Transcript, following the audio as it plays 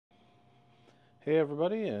Hey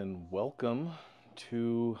everybody, and welcome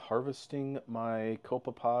to harvesting my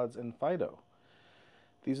copepods and phyto.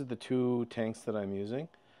 These are the two tanks that I'm using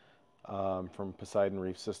from Poseidon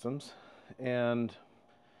Reef Systems, and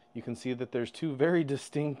you can see that there's two very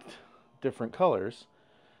distinct different colors.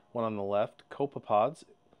 One on the left, copepods,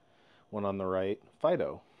 one on the right,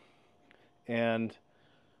 phyto. And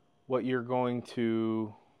what you're going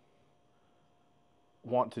to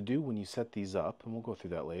want to do when you set these up, and we'll go through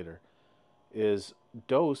that later, is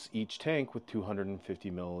dose each tank with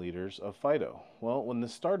 250 milliliters of phyto. Well, when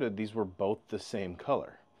this started, these were both the same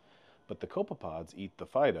color, but the copepods eat the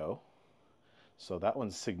phyto, so that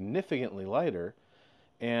one's significantly lighter.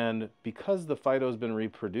 And because the phyto has been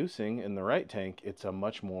reproducing in the right tank, it's a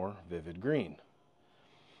much more vivid green.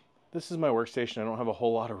 This is my workstation. I don't have a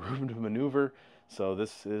whole lot of room to maneuver, so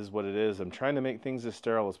this is what it is. I'm trying to make things as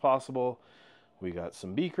sterile as possible. We got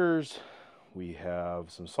some beakers. We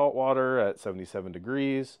have some salt water at 77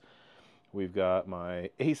 degrees. We've got my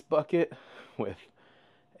ace bucket with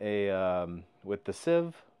with the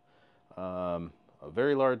sieve, a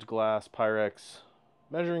very large glass Pyrex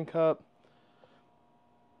measuring cup,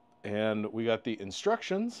 and we got the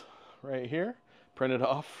instructions right here printed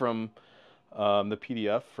off from the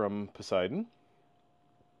PDF from Poseidon.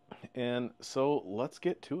 And so let's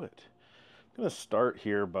get to it. I'm going to start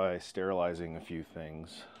here by sterilizing a few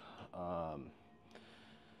things.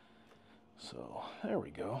 So there we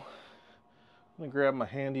go. I'm going to grab my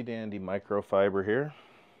handy dandy microfiber here.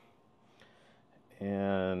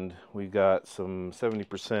 And we got some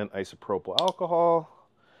 70% isopropyl alcohol.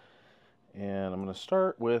 And I'm going to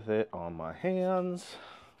start with it on my hands.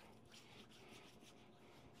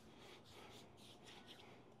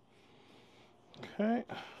 Okay,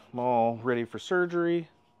 I'm all ready for surgery.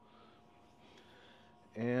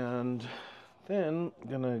 And then I'm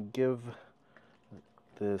going to give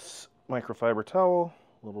this microfiber towel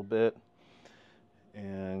a little bit,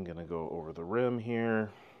 and gonna go over the rim here,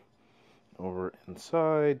 over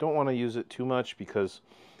inside. Don't want to use it too much because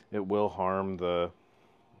it will harm the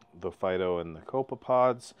phyto and the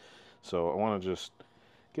copepods, so I want to just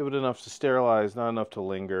give it enough to sterilize, not enough to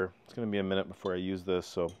linger. It's going to be a minute before I use this,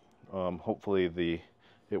 so hopefully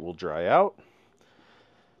it will dry out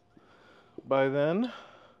by then.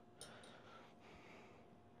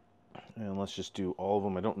 And let's just do all of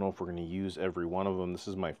them. I don't know if we're going to use every one of them. This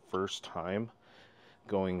is my first time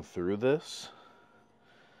going through this.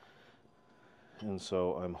 And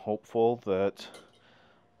so I'm hopeful that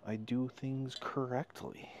I do things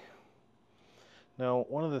correctly. Now,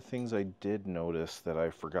 one of the things I did notice that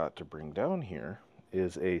I forgot to bring down here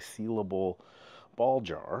is a sealable ball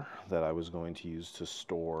jar that I was going to use to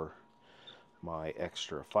store my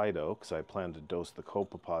extra phyto, because I plan to dose the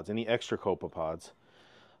copepods, any extra copepods,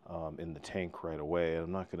 in the tank right away.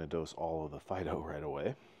 I'm not going to dose all of the phyto right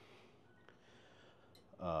away.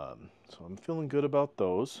 So I'm feeling good about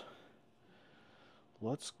those.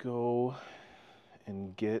 Let's go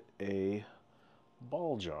and get a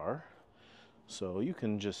ball jar. So you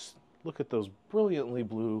can just look at those brilliantly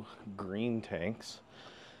blue green tanks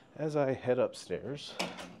as I head upstairs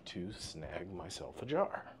to snag myself a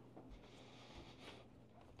jar.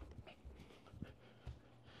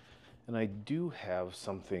 And I do have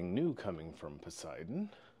something new coming from Poseidon.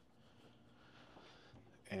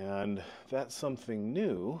 And that something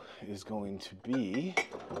new is going to be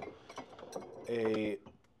a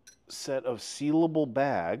set of sealable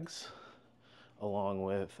bags along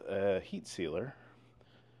with a heat sealer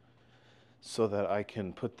so that I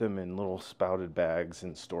can put them in little spouted bags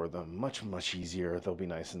and store them much easier. They'll be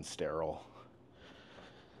nice and sterile.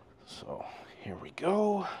 So here we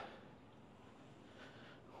go.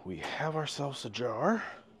 We have ourselves a jar.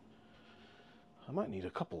 I might need a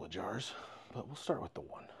couple of jars, but we'll start with the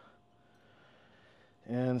one.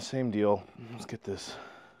 And same deal. Let's get this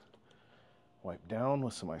wiped down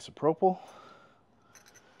with some isopropyl.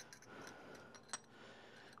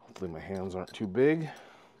 Hopefully my hands aren't too big.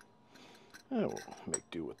 And we'll make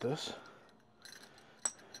do with this.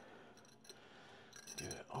 Get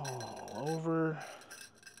it all over.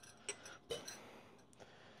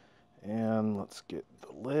 And let's get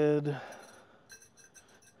the lid.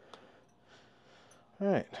 All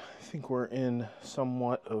right, I think we're in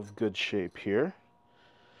somewhat of good shape here.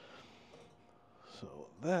 So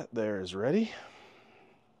that there is ready.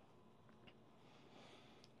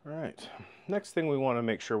 All right, next thing we want to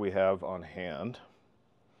make sure we have on hand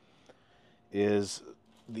is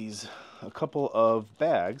a couple of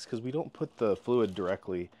bags, because we don't put the fluid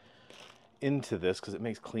directly into this because it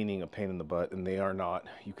makes cleaning a pain in the butt, and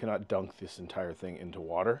you cannot dunk this entire thing into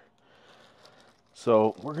water.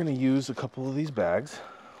 So we're going to use a couple of these bags.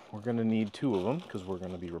 we're going to need 2 of them because we're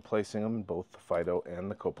going to be replacing them in both the phyto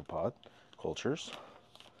and the copepod cultures.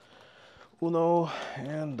 Uno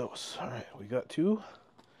and dos. All right, we got 2.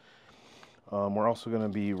 We're also going to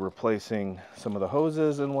be replacing some of the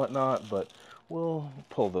hoses and whatnot, but we'll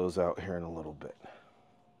pull those out here in a little bit.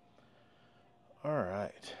 All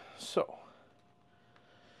right, so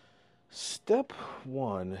step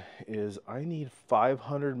 1 is I need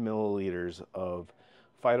 500 milliliters of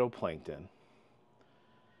phytoplankton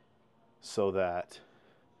so that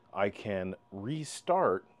I can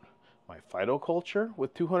restart my phytoculture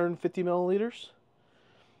with 250 milliliters,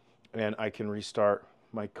 and I can restart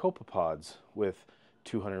my copepods with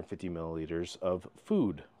 250 milliliters of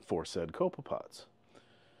food for said copepods.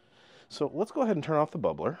 So let's go ahead and turn off the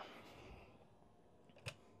bubbler.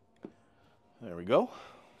 There we go.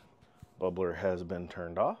 Bubbler has been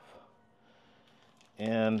turned off.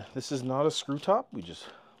 And this is not a screw top. We just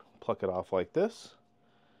pluck it off like this.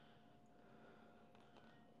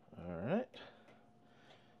 All right.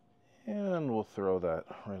 And we'll throw that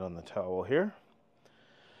right on the towel here.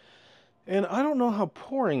 And I don't know how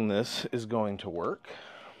pouring this is going to work.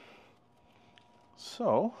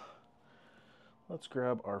 So let's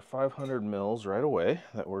grab our 500 mils right away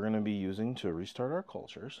that we're going to be using to restart our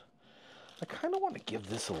cultures. I kind of want to give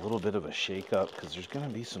this a little bit of a shake up because there's going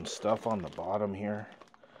to be some stuff on the bottom here.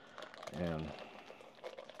 And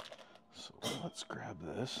so let's grab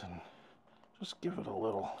this and just give it a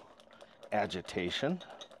little agitation.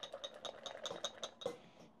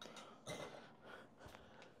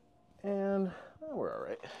 And we're all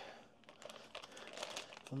right.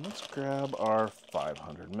 And let's grab our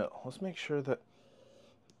 500 mil. Let's make sure that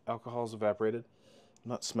alcohol's evaporated. I'm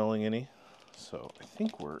not smelling any. So I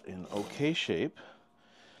think we're in okay shape.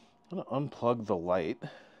 I'm going to unplug the light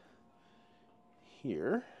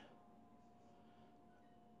here.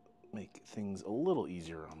 Make things a little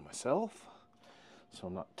easier on myself so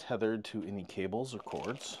I'm not tethered to any cables or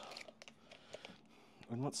cords.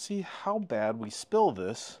 And let's see how bad we spill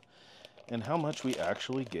this and how much we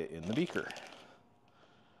actually get in the beaker.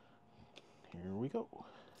 Here we go.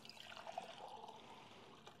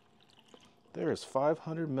 There is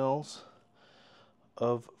 500 mils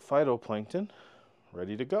of phytoplankton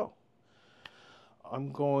ready to go.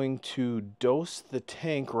 I'm going to dose the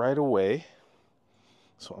tank right away.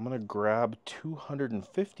 So I'm going to grab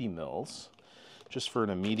 250 mils just for an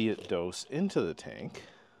immediate dose into the tank.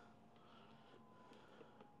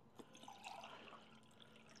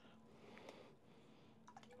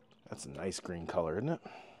 That's a nice green color, isn't it?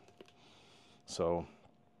 So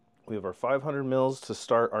we have our 500 mils to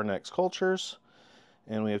start our next cultures,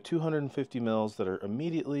 and we have 250 mils that are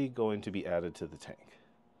immediately going to be added to the tank.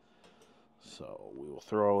 So we will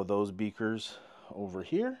throw those beakers over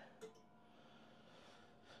here.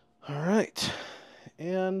 All right,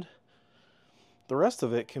 and the rest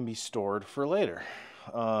of it can be stored for later.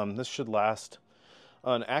 This should last,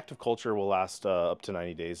 an active culture will last up to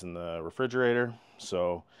 90 days in the refrigerator,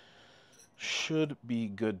 so should be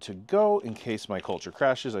good to go. In case my culture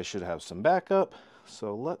crashes, I should have some backup.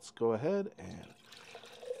 So let's go ahead and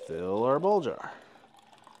fill our ball jar.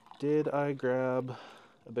 Did I grab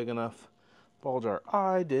a big enough ball jar?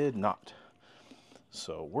 I did not.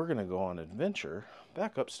 So we're gonna go on an adventure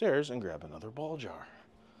back upstairs and grab another ball jar.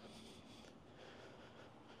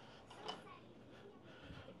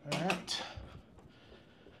 All right.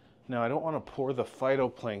 Now I don't want to pour the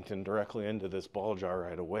phytoplankton directly into this ball jar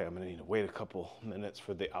right away. I'm going to need to wait a couple minutes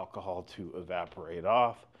for the alcohol to evaporate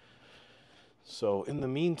off. So in the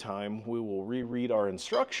meantime, we will reread our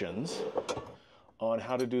instructions on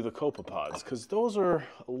how to do the copepods, because those are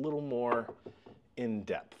a little more in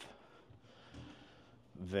depth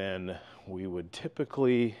than we would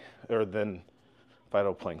typically, or than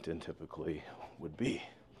phytoplankton typically would be.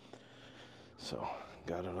 So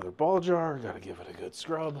got another ball jar, got to give it a good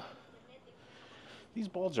scrub. These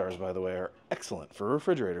ball jars, by the way, are excellent for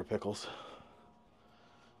refrigerator pickles.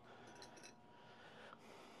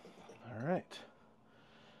 All right.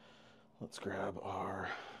 Let's grab our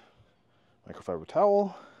microfiber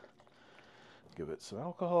towel, give it some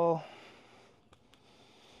alcohol,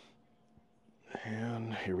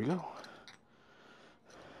 and here we go.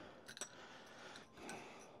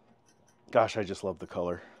 Gosh, I just love the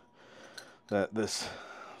color that this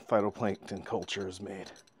phytoplankton culture is made.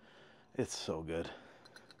 It's so good.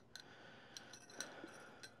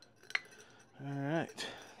 All right,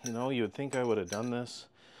 you know, you would think I would have done this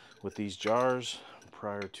with these jars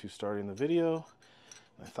prior to starting the video.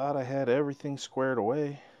 I thought I had everything squared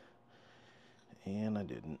away, and I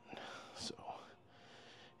didn't. So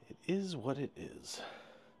it is what it is.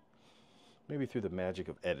 Maybe through the magic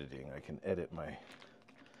of editing, I can edit my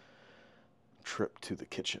trip to the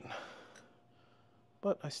kitchen.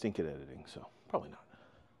 But I stink at editing, so probably not.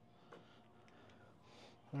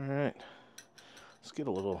 All right, let's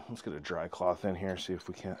get a dry cloth in here, see if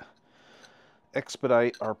we can't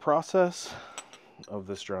expedite our process of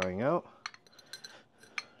this drying out.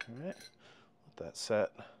 All right, let that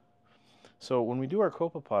set. So when we do our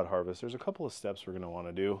copepod harvest, there's a couple of steps we're going to want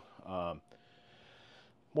to do.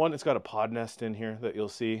 One, it's got a pod nest in here that you'll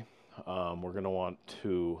see. We're going to want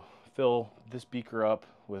to fill this beaker up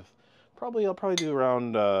with I'll probably do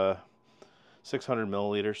around 600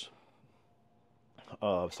 milliliters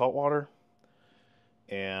of salt water,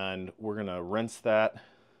 and we're going to rinse that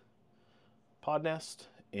pod nest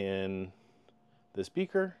in this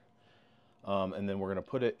beaker, and then we're going to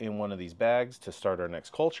put it in one of these bags to start our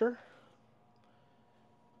next culture.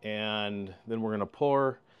 And then we're going to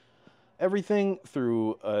pour everything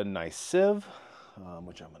through a nice sieve,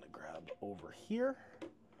 which I'm going to grab over here.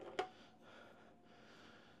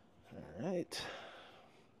 All right.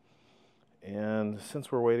 And since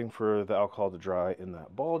we're waiting for the alcohol to dry in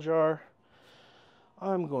that ball jar,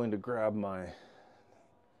 I'm going to grab my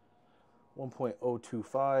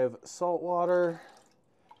 1.025 salt water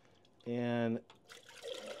and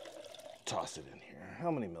toss it in here.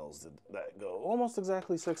 How many mils did that go? Almost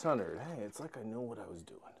exactly 600. Hey, it's like I know what I was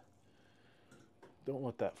doing. Don't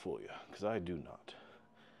let that fool you, because I do not.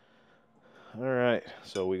 All right,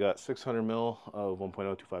 so we got 600 mil of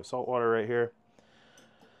 1.025 salt water right here.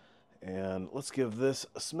 And let's give this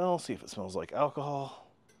a smell, see if it smells like alcohol.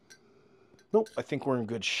 Nope, I think we're in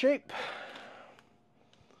good shape.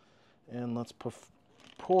 And let's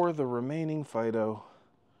pour the remaining Phyto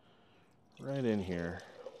right in here.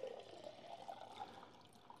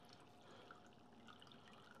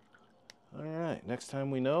 All right, next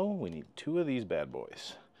time we know, we need 2 of these bad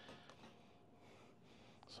boys.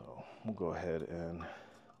 So we'll go ahead and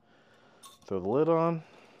throw the lid on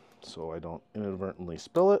so I don't inadvertently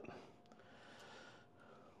spill it,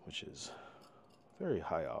 which is very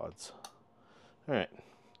high odds. All right,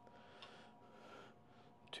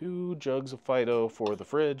 2 jugs of Phyto for the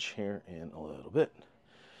fridge here in a little bit.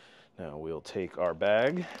 Now we'll take our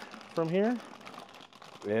bag from here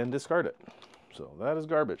and discard it. So that is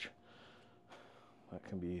garbage. That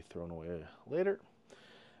can be thrown away later.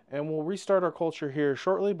 And we'll restart our culture here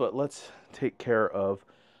shortly, but let's take care of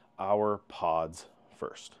our pods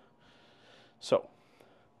first. So,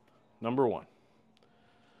 number 1.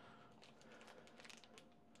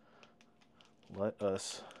 Let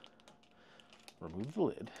us remove the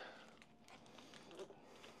lid.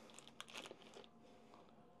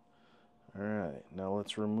 All right, now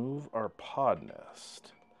let's remove our pod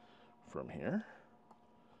nest from here.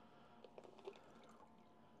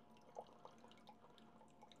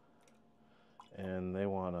 And they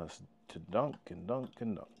want us to dunk and dunk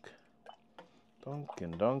and dunk. Dunk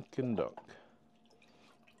and dunk and dunk.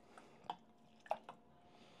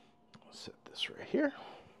 I'll set this right here.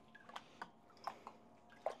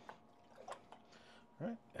 All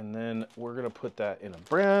right, and then we're going to put that in a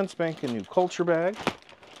brand spanking new culture bag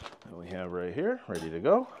that we have right here, ready to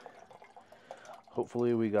go.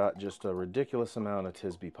 Hopefully we got just a ridiculous amount of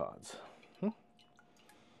Tisbee pods. All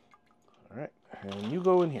right, and you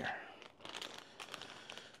go in here.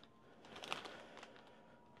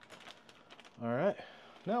 All right,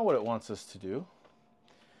 now what it wants us to do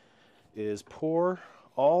is pour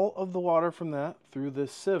all of the water from that through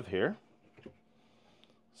this sieve here.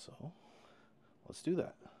 So let's do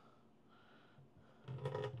that.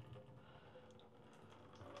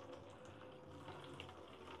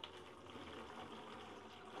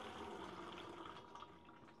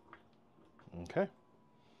 Okay,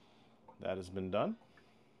 that has been done.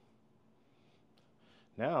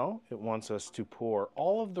 Now it wants us to pour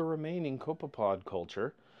all of the remaining copepod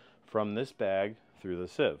culture from this bag through the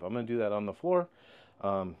sieve. I'm going to do that on the floor,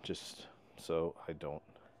 just so I don't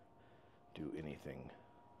do anything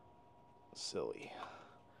silly.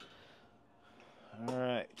 All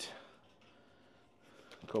right,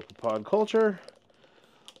 copepod culture,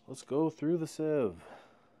 let's go through the sieve.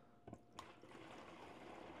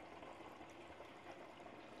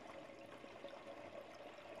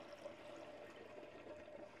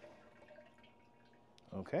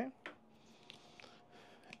 Okay,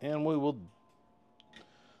 and we will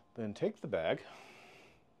then take the bag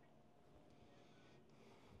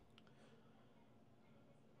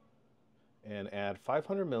and add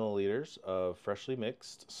 500 milliliters of freshly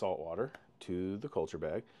mixed salt water to the culture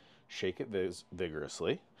bag. Shake it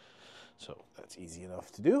vigorously. So that's easy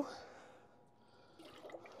enough to do.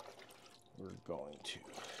 We're going to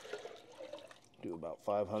do about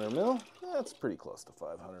 500 mil. That's pretty close to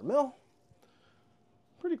 500 mil.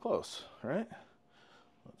 Pretty close, right?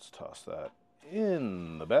 Let's toss that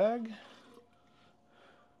in the bag.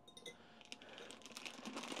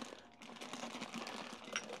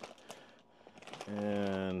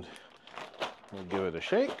 And we'll give it a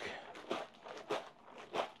shake.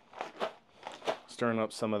 Stirring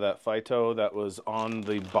up some of that phyto that was on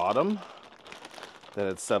the bottom that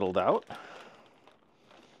had settled out.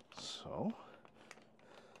 So,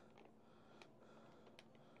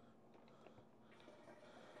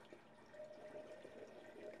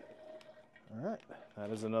 all right,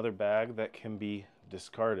 that is another bag that can be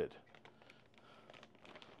discarded.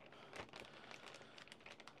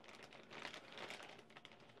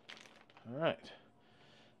 All right.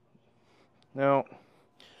 Now,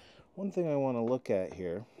 one thing I want to look at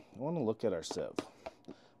here, I want to look at our sieve.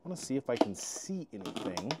 I want to see if I can see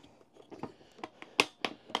anything.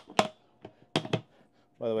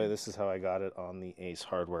 By the way, this is how I got it on the Ace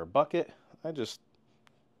Hardware bucket. I just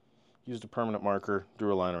used a permanent marker,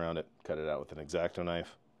 drew a line around it, cut it out with an X-Acto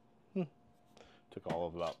knife. Took all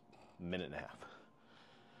of about a minute and a half.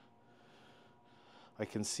 I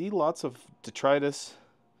can see lots of detritus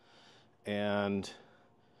and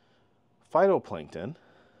phytoplankton,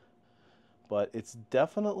 but it's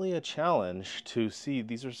definitely a challenge to see.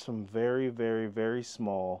 These are some very, very, very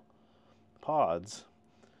small pods.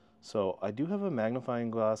 So I do have a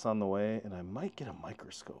magnifying glass on the way, and I might get a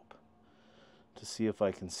microscope to see if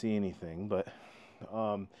I can see anything. But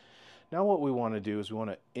now what we want to do is we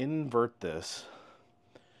want to invert this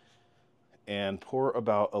and pour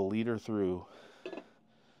about a liter through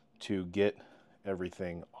to get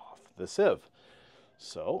everything off the sieve.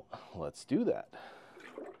 So let's do that.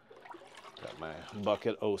 Got my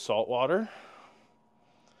bucket of salt water.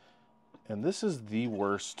 And this is the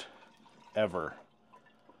worst ever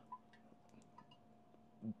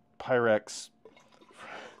Pyrex.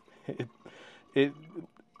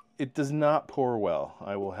 It does not pour well.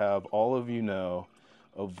 I will have all of you know,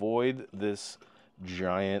 avoid this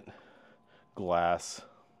giant glass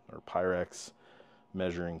or Pyrex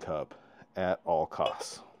measuring cup at all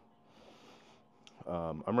costs.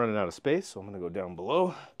 I'm running out of space, so I'm going to go down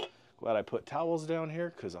below. Glad I put towels down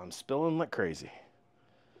here because I'm spilling like crazy.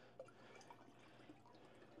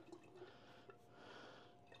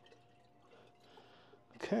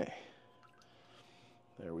 Okay,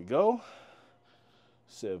 there we go.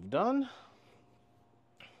 Sieve done.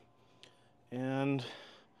 And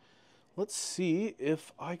let's see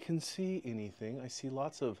if I can see anything. I see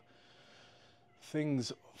lots of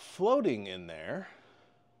things floating in there,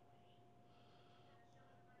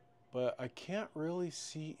 but I can't really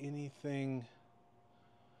see anything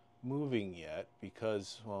moving yet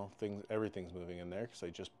because, well, everything's moving in there because I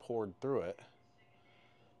just poured through it.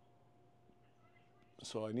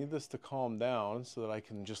 So I need this to calm down so that I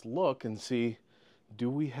can just look and see, do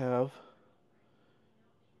we have,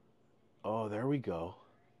 oh, there we go.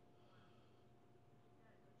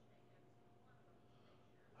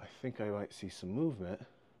 I think I might see some movement.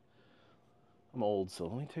 I'm old, so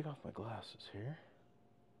let me take off my glasses here.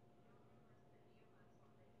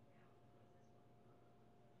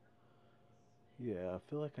 Yeah, I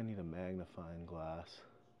feel like I need a magnifying glass.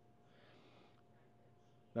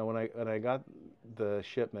 Now, when I got the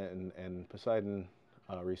shipment and Poseidon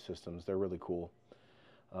Reef Systems, they're really cool.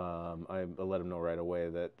 I let them know right away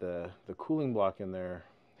that the cooling block in there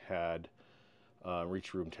had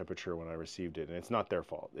reached room temperature when I received it, and it's not their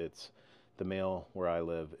fault. It's the mail where I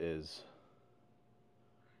live is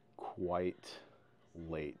quite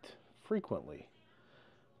late, frequently,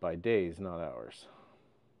 by days, not hours.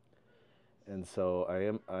 And so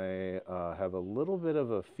I have a little bit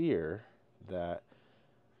of a fear that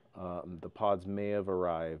the pods may have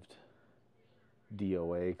arrived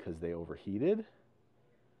DOA because they overheated.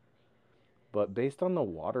 But based on the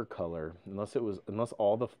watercolor, unless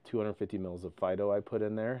all the 250 mils of phyto I put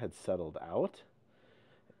in there had settled out,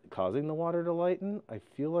 causing the water to lighten, I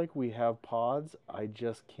feel like we have pods. I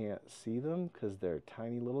just can't see them because they're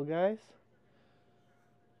tiny little guys.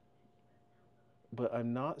 But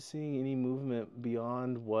I'm not seeing any movement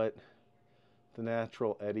beyond what the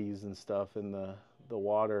natural eddies and stuff in the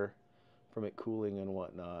water from it cooling and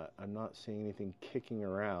whatnot. I'm not seeing anything kicking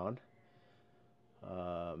around.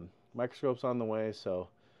 Microscope's on the way, so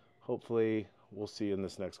hopefully we'll see in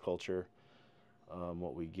this next culture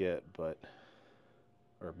what we get, or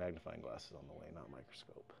magnifying glass is on the way, not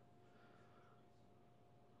microscope.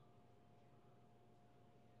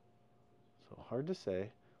 So hard to say.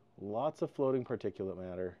 Lots of floating particulate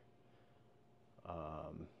matter.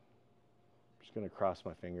 Just gonna cross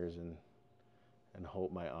my fingers and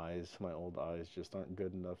hope my old eyes just aren't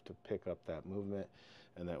good enough to pick up that movement,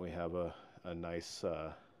 and that we have a nice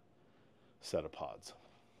set of pods.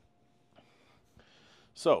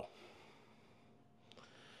 So,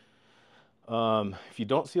 if you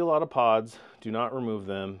don't see a lot of pods, do not remove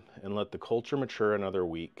them and let the culture mature another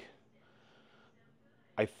week.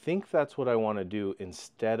 I think that's what I want to do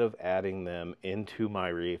instead of adding them into my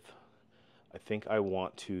reef. I think I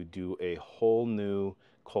want to do a whole new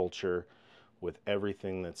culture with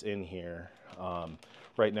everything that's in here.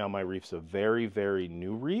 Right now my reef's a very, very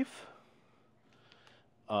new reef.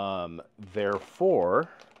 Therefore,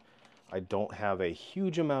 I don't have a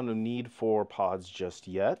huge amount of need for pods just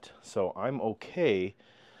yet, so I'm okay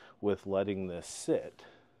with letting this sit.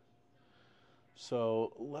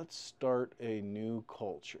 So let's start a new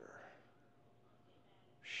culture,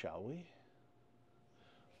 shall we?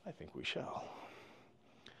 I think we shall.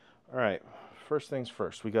 All right, first things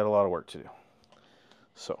first, we got a lot of work to do.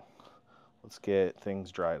 So let's get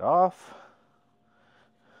things dried off.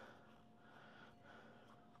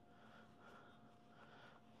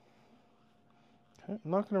 Okay,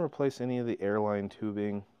 I'm not going to replace any of the airline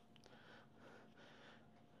tubing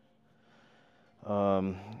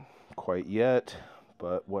quite yet,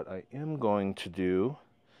 but what I am going to do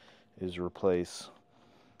is replace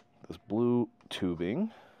this blue tubing.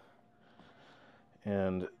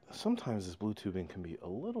 And sometimes this blue tubing can be a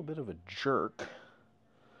little bit of a jerk.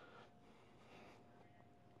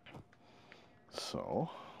 So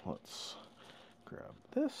let's grab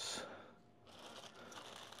this.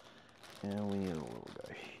 And we need a little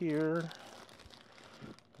guy here.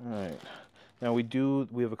 All right. Now we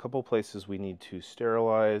have a couple places we need to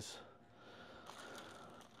sterilize.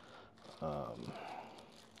 And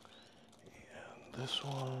this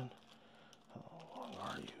one, how long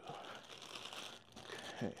are you?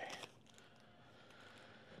 Okay.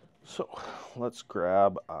 So let's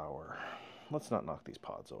grab let's not knock these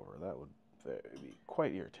pods over. That would be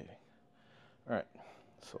quite irritating. All right.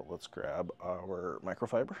 So let's grab our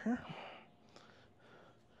microfiber here.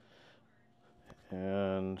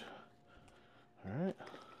 And, all right.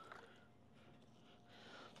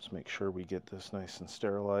 Let's make sure we get this nice and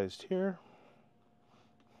sterilized here.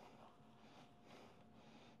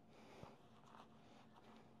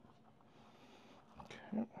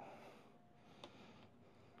 Okay.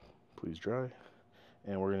 Please dry.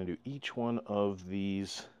 And we're going to do each one of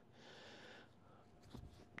these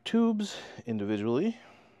tubes individually.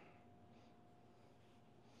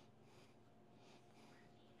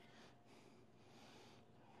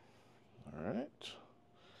 All right.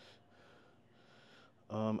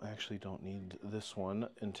 I actually don't need this one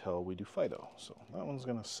until we do phyto. So that one's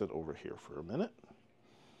going to sit over here for a minute.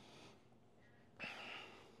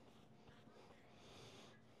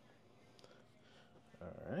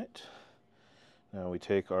 All right. Now we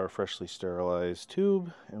take our freshly sterilized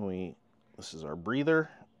tube and this is our breather.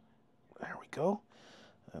 There we go.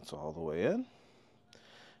 That's all the way in.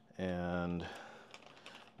 And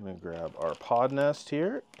I'm going to grab our pod nest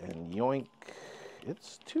here and yoink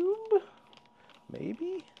its tube.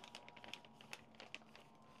 Maybe?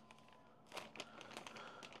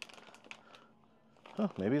 Huh,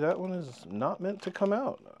 maybe that one is not meant to come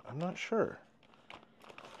out. I'm not sure.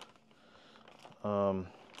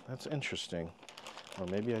 That's interesting. Or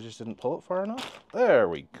maybe I just didn't pull it far enough. There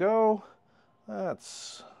we go.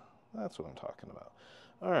 That's what I'm talking about.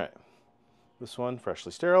 All right. This one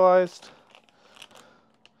freshly sterilized.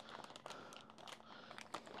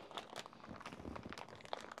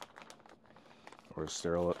 Or as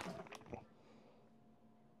sterile.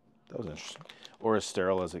 That was interesting. Or as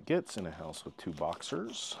sterile as it gets in a house with 2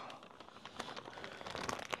 boxers.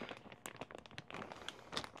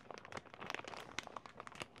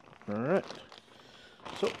 All right.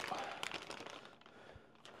 So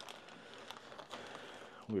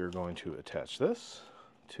we are going to attach this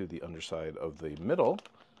to the underside of the middle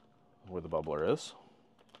where the bubbler is.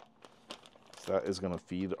 So that is going to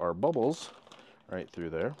feed our bubbles right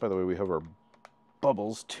through there. By the way, we have our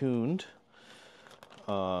bubbles tuned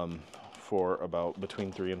for about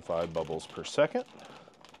between 3 and 5 bubbles per second.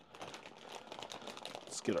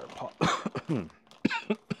 Let's get our pod.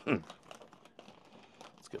 Let's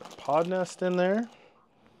get our pod nest in there.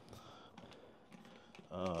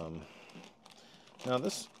 Now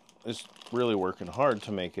this is really working hard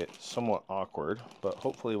to make it somewhat awkward, but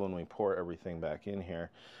hopefully when we pour everything back in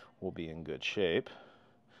here, we'll be in good shape.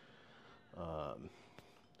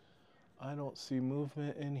 I don't see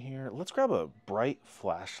movement in here. Let's grab a bright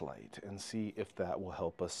flashlight and see if that will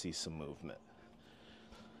help us see some movement.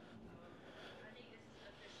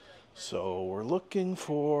 So we're looking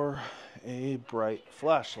for a bright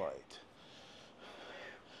flashlight.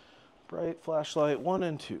 Bright flashlight 1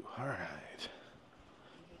 and 2. All right.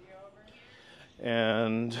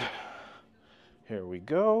 And here we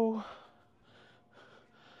go.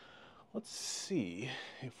 Let's see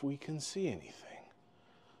if we can see anything.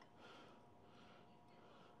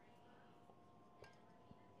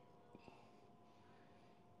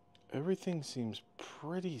 Everything seems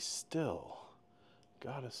pretty still,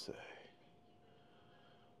 gotta say.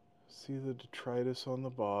 See the detritus on the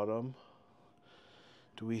bottom.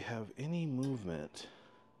 Do we have any movement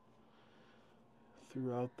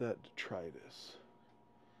throughout that detritus?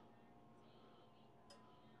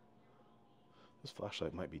 This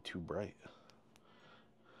flashlight might be too bright.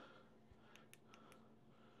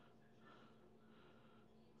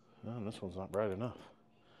 Oh, and this one's not bright enough.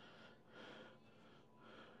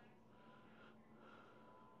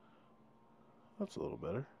 That's a little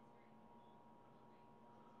better.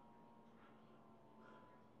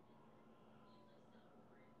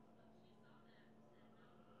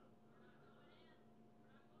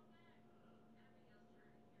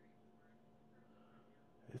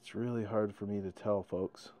 It's really hard for me to tell,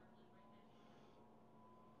 folks.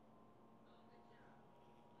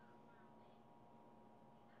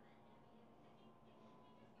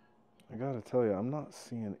 I gotta tell you, I'm not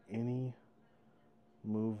seeing any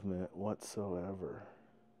movement whatsoever.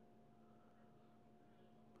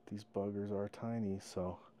 These buggers are tiny,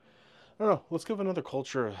 so I don't know. Let's give another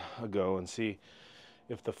culture a go and see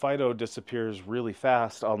if the phyto disappears really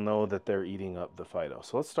fast. I'll know that they're eating up the phyto.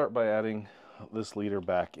 So let's start by adding this leader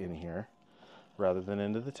back in here rather than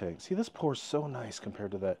into the tank. See, this pours so nice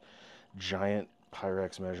compared to that giant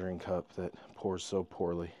Pyrex measuring cup that pours so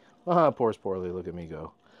poorly. Pours poorly. Look at me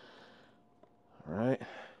go. All right.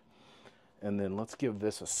 And then let's give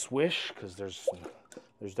this a swish because there's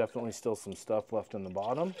definitely still some stuff left in the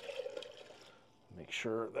bottom. Make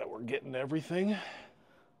sure that we're getting everything.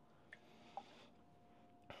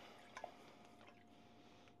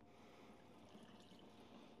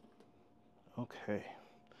 Okay,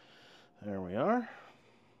 there we are.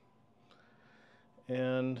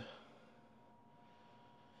 And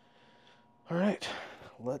all right,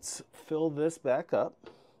 let's fill this back up.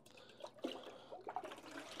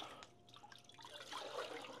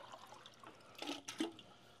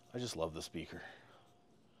 I just love the speaker.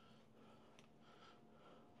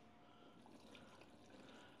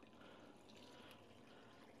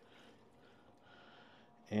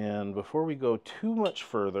 And before we go too much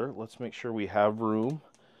further, let's make sure we have room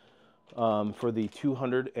for the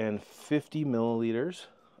 250 milliliters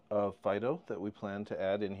of phyto that we plan to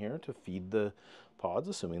add in here to feed the pods,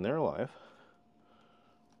 assuming they're alive.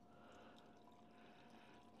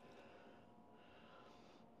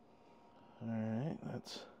 All right, I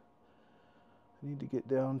need to get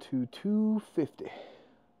down to 250. A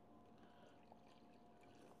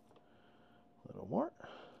little more.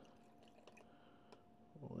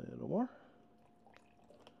 A little more.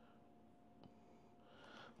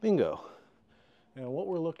 Bingo. Now what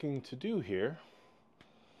we're looking to do here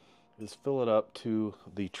is fill it up to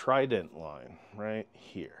the trident line right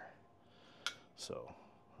here. So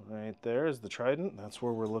right there is the trident. That's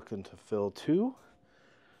where we're looking to fill to.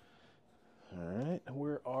 All right,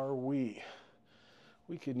 where are we?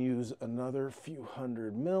 We can use another few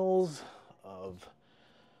hundred mils of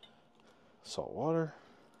salt water.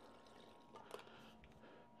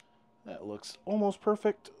 That looks almost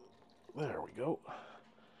perfect. There we go.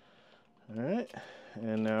 All right,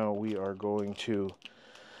 and now we are going to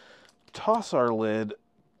toss our lid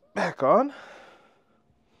back on.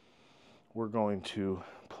 We're going to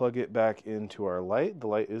plug it back into our light. The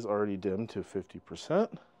light is already dimmed to 50%.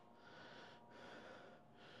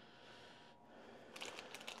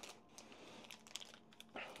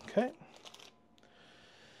 Okay.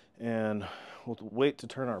 And we'll wait to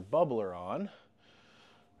turn our bubbler on.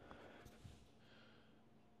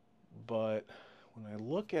 But when I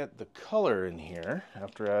look at the color in here,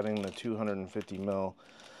 after adding the 250 ml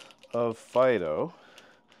of phyto,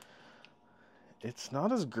 it's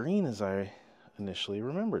not as green as I initially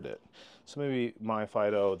remembered it. So maybe my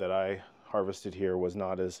phyto that I harvested here was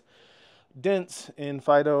not as dense in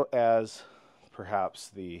phyto as perhaps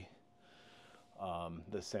the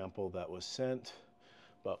sample that was sent.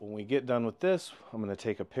 But when we get done with this, I'm going to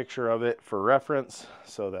take a picture of it for reference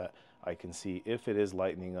so that I can see if it is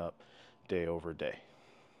lightening up day over day.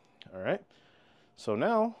 All right, so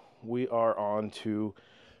now we are on to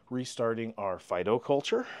restarting our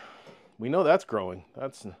phytoculture. We know that's growing.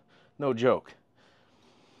 That's no joke.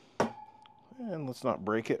 And let's not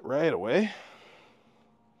break it right away.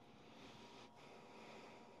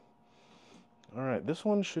 All right, this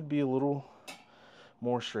one should be a little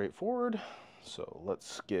more straightforward. So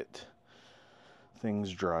let's get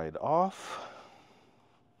things dried off.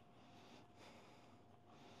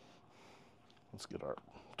 Let's get our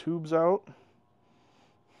tubes out.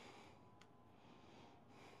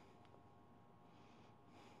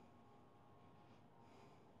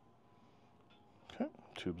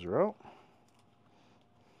 tubes are out.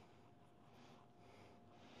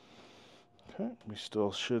 Okay, we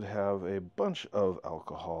still should have a bunch of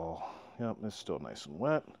alcohol. Yep, it's still nice and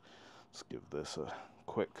wet. Let's give this a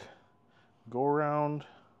quick go around.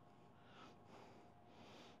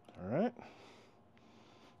 All right.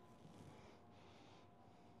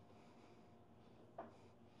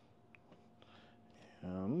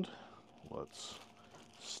 And let's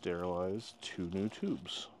sterilize 2 new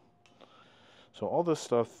tubes. So all this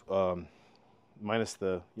stuff, minus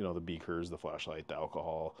the, the beakers, the flashlight, the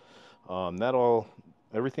alcohol,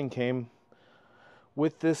 everything came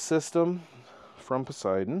with this system from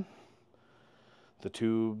Poseidon. The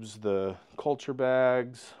tubes, the culture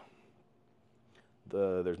bags,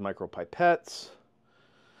 there's micro pipettes,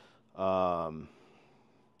 the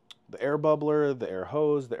air bubbler, the air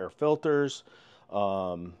hose, the air filters,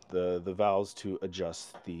 the valves to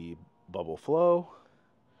adjust the bubble flow,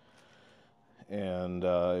 and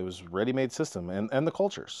it was a ready-made system, and the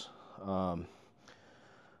cultures.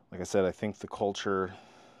 Like I said, I think the culture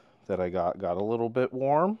that I got a little bit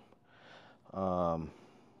warm.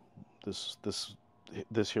 This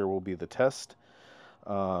here will be the test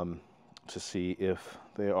to see if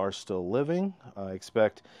they are still living. I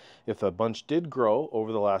expect if a bunch did grow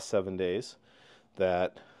over the last 7 days,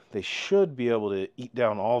 that they should be able to eat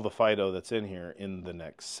down all the phyto that's in here in the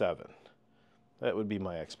next 7. That would be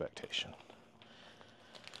my expectation.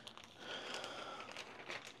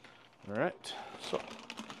 All right, so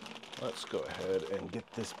let's go ahead and get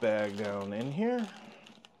this bag down in here.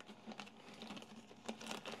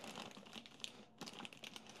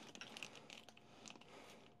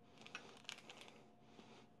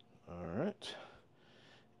 All right,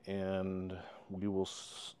 and we will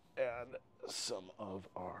add some of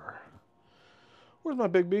our, where's my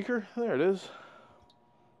big beaker? There it is.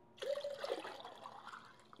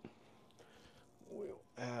 We'll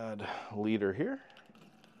add a liter here.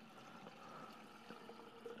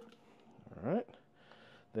 All right,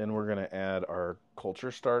 then we're going to add our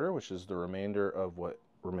culture starter, which is the remainder of what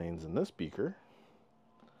remains in this beaker.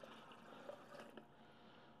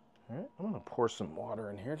 All right, I'm going to pour some water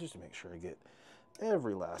in here just to make sure I get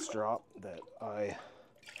every last drop that I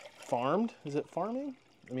farmed. Is it farming?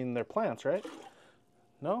 I mean, they're plants, right?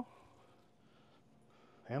 No?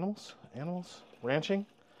 Animals? Animals? Ranching?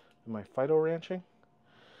 Am I phyto ranching?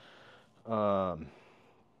 All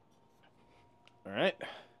right.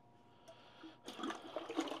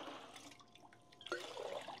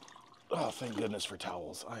 Oh, thank goodness for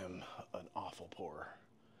towels. I am an awful pourer.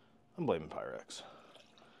 I'm blaming Pyrex.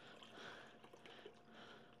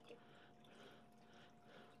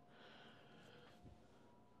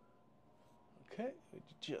 Okay, we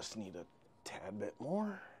just need a tad bit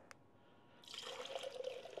more.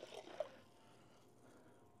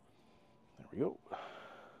 There we go.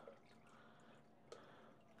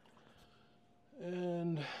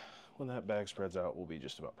 And when that bag spreads out, we'll be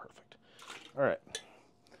just about perfect. All right.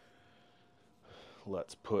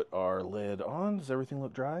 Let's put our lid on. Does everything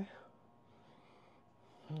look dry?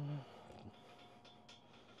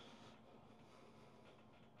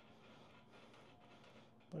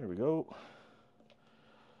 There we go.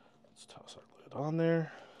 Let's toss our lid on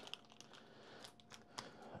there.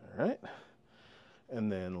 All right.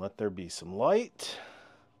 And then let there be some light.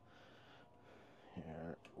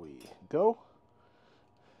 Here we go.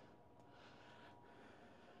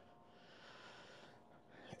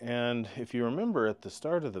 And if you remember at the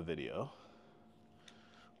start of the video,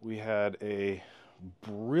 we had a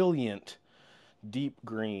brilliant deep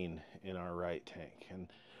green in our right tank. And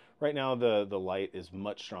right now the light is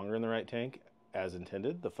much stronger in the right tank as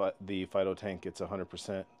intended. The phyto tank gets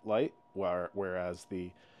 100% light, whereas the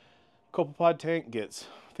copepod tank gets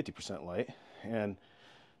 50% light. And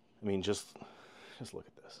I mean, just look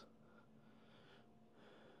at this.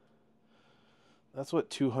 That's what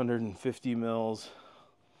 250 mils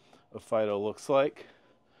of phyto looks like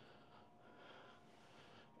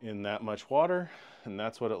in that much water, and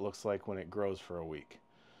that's what it looks like when it grows for a week.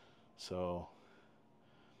 So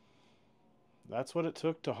that's what it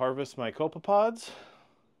took to harvest my copepods.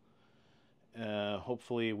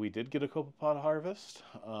 Hopefully we did get a copepod harvest.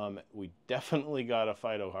 We definitely got a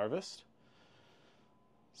phyto harvest.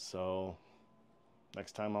 So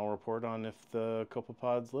next time I'll report on if the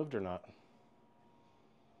copepods lived or not.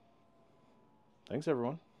 Thanks,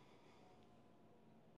 everyone.